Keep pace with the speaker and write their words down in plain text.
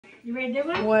You ready to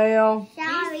do it? Well,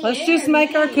 let's just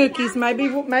make our cookies. Maybe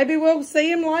we'll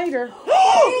see him later.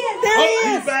 There he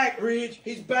is. He's back, Rich.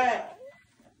 He's back.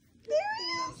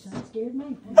 That scared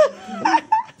me.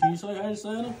 Can you say hi to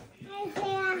Santa?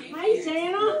 Hey,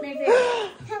 Santa.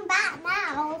 Come back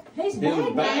now. He's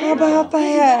back. back. How about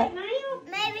that?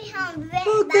 Maybe come back.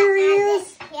 Look, there he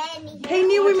is. Candy. He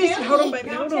knew we missed him. Hold on, baby.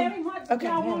 Now Hold tell on. him what Okay,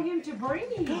 y'all hold want on. him to bring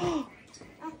you.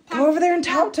 Go over there and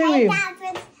talk to him.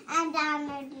 And down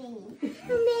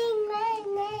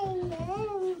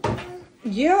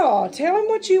Yeah, tell him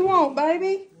what you want,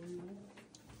 baby.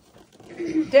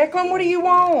 Declan, what do you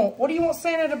want? What do you want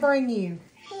Santa to bring you?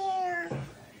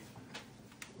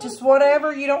 Just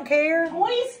whatever, you don't care?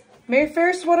 Toys? Mary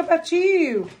Ferris, what about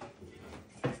you?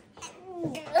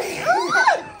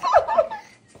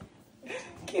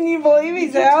 Can you believe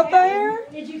he's out there?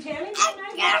 Did you tell him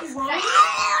what you wanted?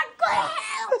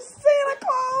 Santa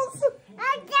Claus!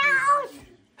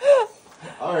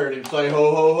 I heard him say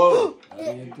ho, ho,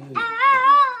 ho.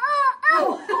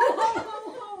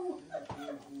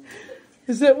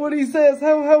 Is that what he says?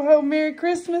 Ho, ho, ho, Merry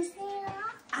Christmas?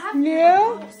 Yeah?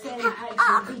 Oh.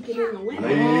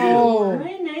 I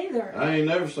ain't either. I ain't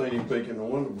never seen him peek in the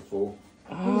window before.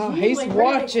 Oh, he's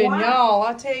watching, y'all.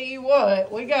 I tell you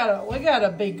what, we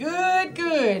gotta be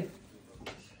good.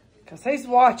 Cause he's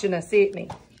watching us, isn't he?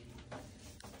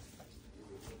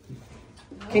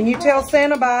 Can you tell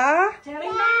Santa bye? Tell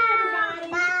him bye,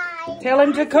 everybody. Bye. Tell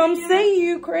him to come see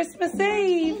you Christmas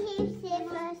Eve.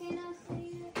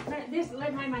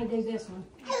 Let Mama do this one.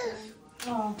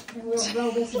 Oh, and we'll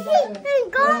roll this one back.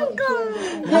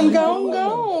 I'm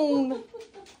gone.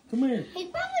 Come here. He's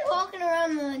probably walking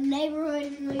around the neighborhood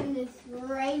and leaving this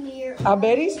reindeer. I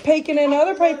bet he's peeking in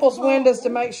other people's windows to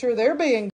make sure they're being